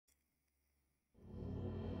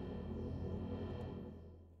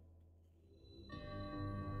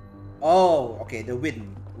Oh, okay, the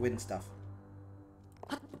wind stuff.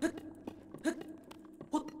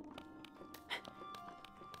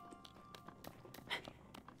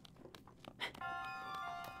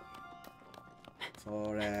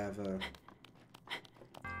 Forever.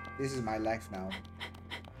 This is my life now.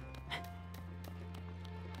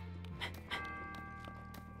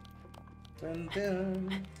 Dun,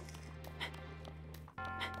 dun.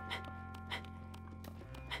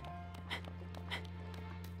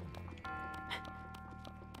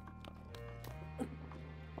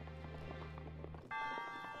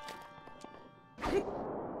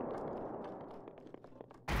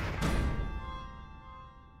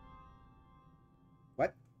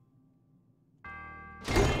 What?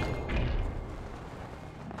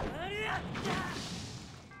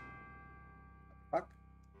 Fuck.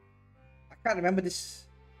 I can't remember this.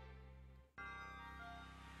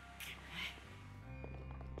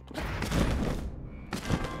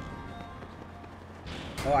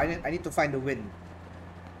 Oh, I need to find the wind.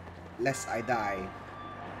 Lest I die.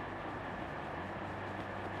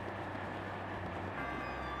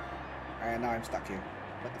 And now I'm stuck here.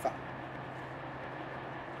 What the fuck?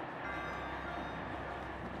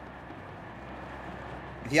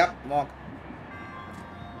 Yep, Monk.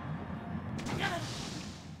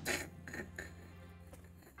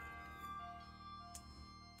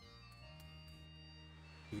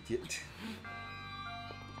 Idiot.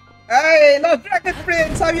 Hey, Lord Dragon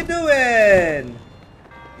Prince, how you doing?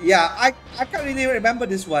 Yeah, I can't really remember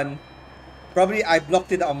this one. Probably I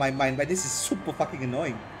blocked it out of my mind, but this is super fucking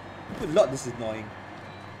annoying. Good lord, this is annoying.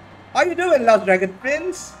 How you doing, Lord Dragon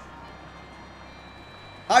Prince?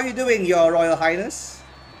 How you doing, Your Royal Highness?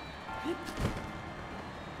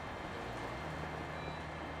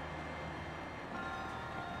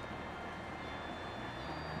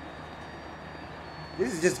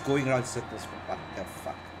 This is just going around circles. What the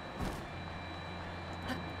fuck?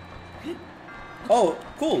 Oh,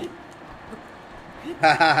 cool.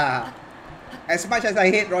 As much as I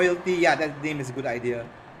hate royalty, yeah, that name is a good idea.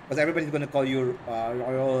 Because everybody's gonna call you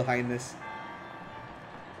Royal Highness.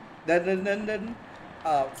 Dun.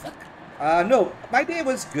 Fuck. No, my day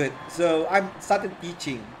was good. So I started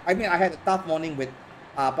teaching. I mean, I had a tough morning with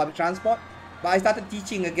public transport, but I started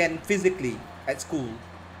teaching again physically at school.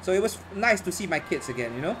 So it was nice to see my kids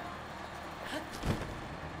again, you know?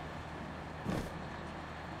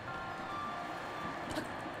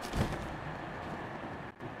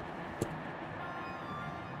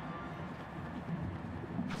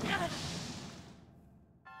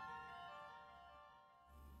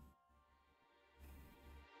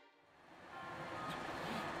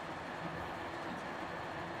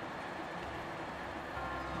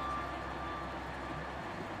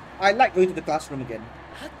 I like going to the classroom again.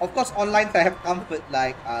 Of course, online I have comfort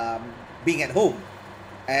like being at home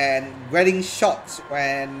and wearing shorts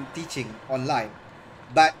when teaching online.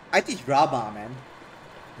 But I teach drama, man.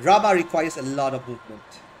 Drama requires a lot of movement.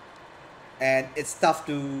 And it's tough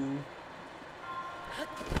to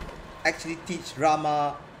actually teach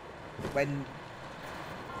drama when...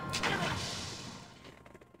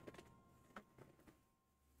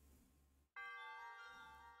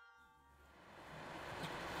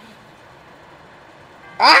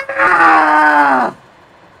 Ah!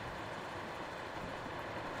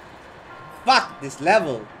 Fuck this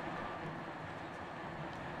level.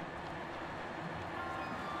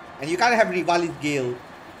 And you can't have Rivalis Gale.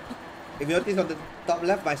 If you notice on the top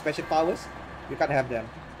left, my special powers, you can't have them.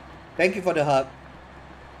 Thank you for the hug.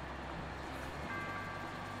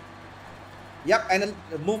 Yep, and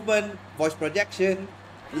the movement, voice projection,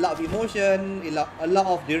 a lot of emotion, a lot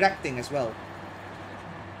of directing as well.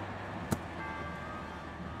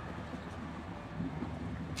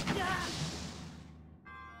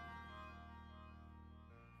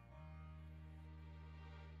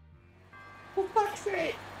 For fuck's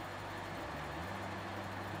sake!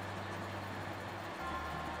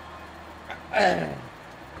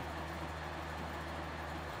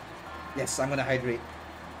 Yes, I'm gonna hydrate.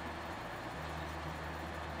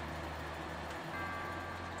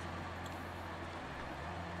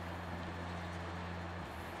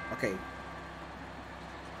 Okay.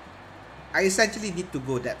 I essentially need to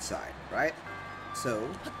go that side, right? So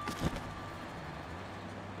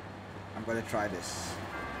I'm gonna try this.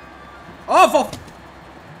 Oh, for...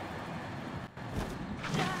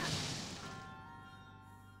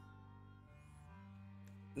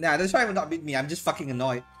 Nah, that's why it will not beat me. I'm just fucking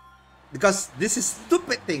annoyed. Because this is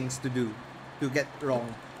stupid things to do to get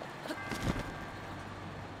wrong.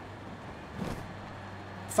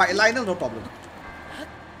 Fight Lionel, no problem.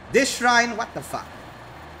 This shrine, what the fuck?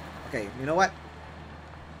 Okay, you know what?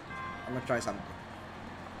 I'm gonna try something.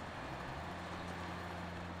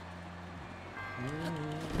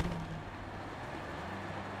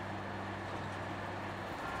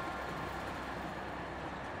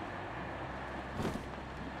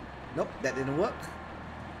 Nope, that didn't work.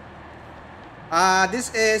 This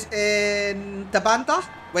is in Tabanta,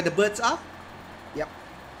 where the birds are. Yep.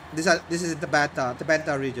 This is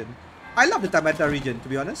Tabanta region. I love the Tabanta region, to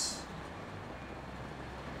be honest.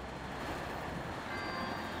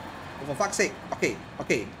 Oh, for fuck's sake. Okay.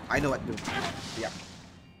 I know what to do. Yep.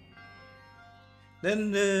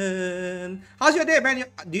 Then how's your day, man?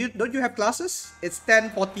 Don't you have classes? It's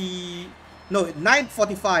 10:40. No,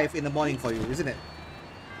 9:45 in the morning for you, isn't it?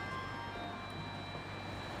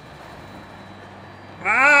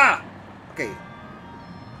 Ah! Okay.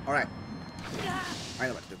 Alright. I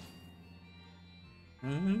know what to do.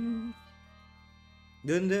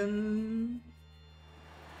 Dun dun.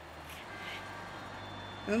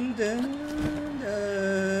 Dun dun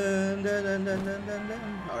dun dun dun dun dun dun dun.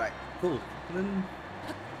 Alright, cool. Dun.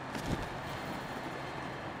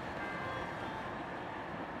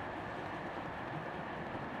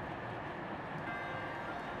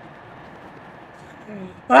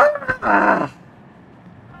 Ah!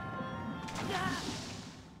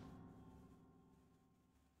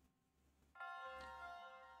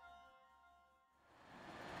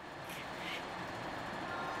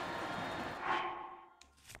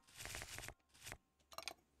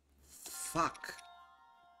 Fuck.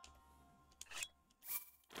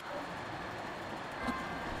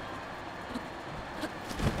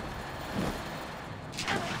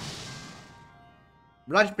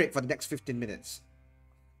 Lunch break for the next 15 minutes.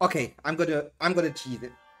 Okay, I'm gonna cheese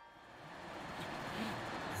it.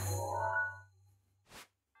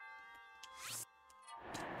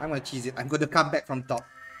 I'm gonna cheese it. I'm gonna come back from top.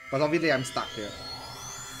 Because obviously I'm stuck here.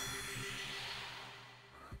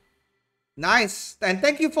 Nice. And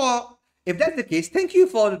thank you for, if that's the case, thank you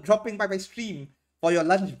for dropping by my stream for your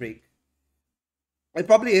lunch break. It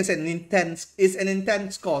probably is an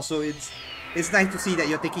intense course, so it's nice to see that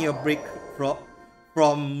you're taking a break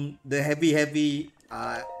from the heavy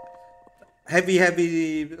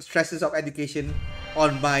stresses of education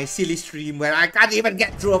on my silly stream where I can't even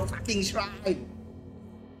get through a fucking shrine. And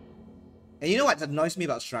you know what annoys me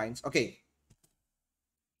about shrines? Okay.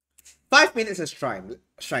 5 minutes a shrine.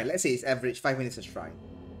 Let's say it's average 5 minutes a shrine.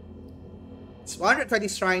 It's 120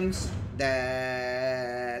 shrines,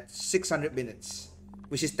 that's 600 minutes,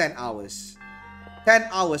 which is 10 hours. 10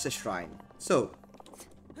 hours a shrine. So,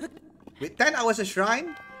 with 10 hours a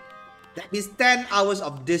shrine, that means 10 hours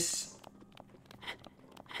of this.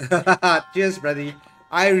 Cheers, buddy.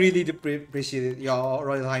 I really appreciate it, Your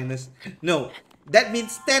Royal Highness. No, that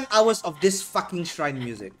means 10 hours of this fucking shrine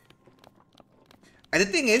music. And the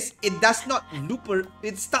thing is, it does not loop,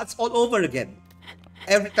 it starts all over again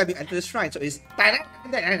every time you enter the shrine. So it's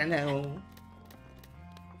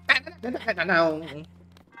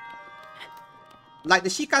like the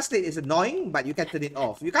Sheikah slate is annoying, but you can turn it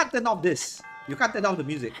off. You can't turn off this. You can't turn off the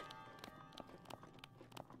music.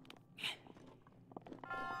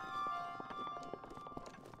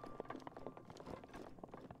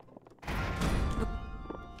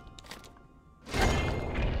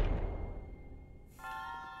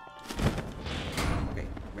 Okay,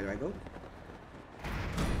 where do I go?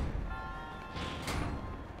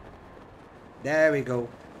 There we go.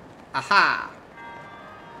 Aha!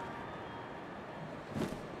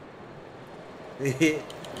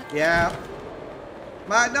 Yeah.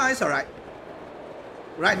 But no, it's alright.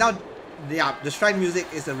 Right now, yeah, the shrine music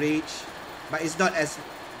is a rage, but it's not as...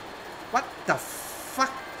 What the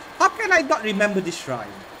fuck? How can I not remember this shrine?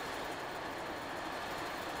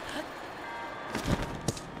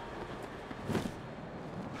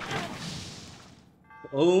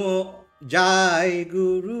 Oh, Jai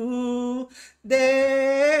Guru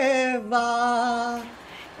Deva.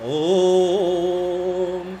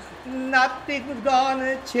 Oh, nothing's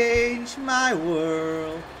gonna change my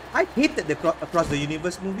world. I hated the Across the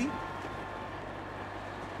Universe movie,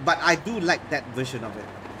 but I do like that version of it.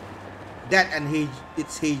 That and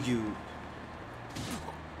it's Hey Jude.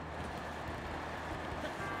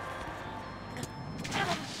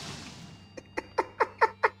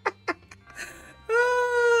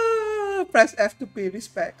 Press F to pay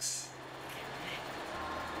respects.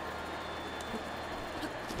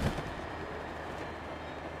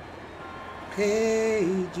 Hey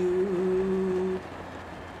Jude,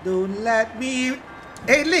 don't let me...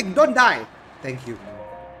 Hey Link, don't die. Thank you.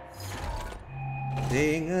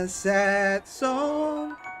 Sing a sad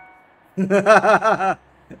song and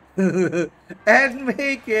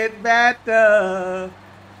make it better.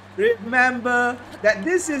 Remember that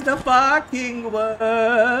this is the fucking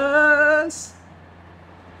worst.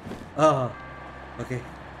 Okay.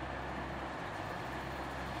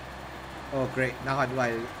 Oh great. Now how do I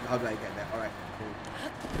get that? Alright. Cool.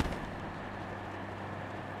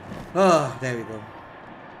 Oh, there we go.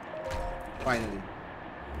 Finally.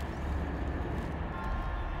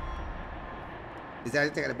 Is there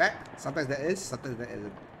anything at the back? Sometimes there is, sometimes there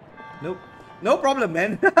isn't. Nope. No problem,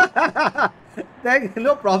 man.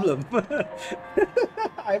 No problem.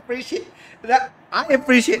 I appreciate that. I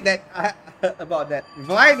appreciate that about that.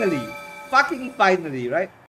 Finally, fucking finally, right?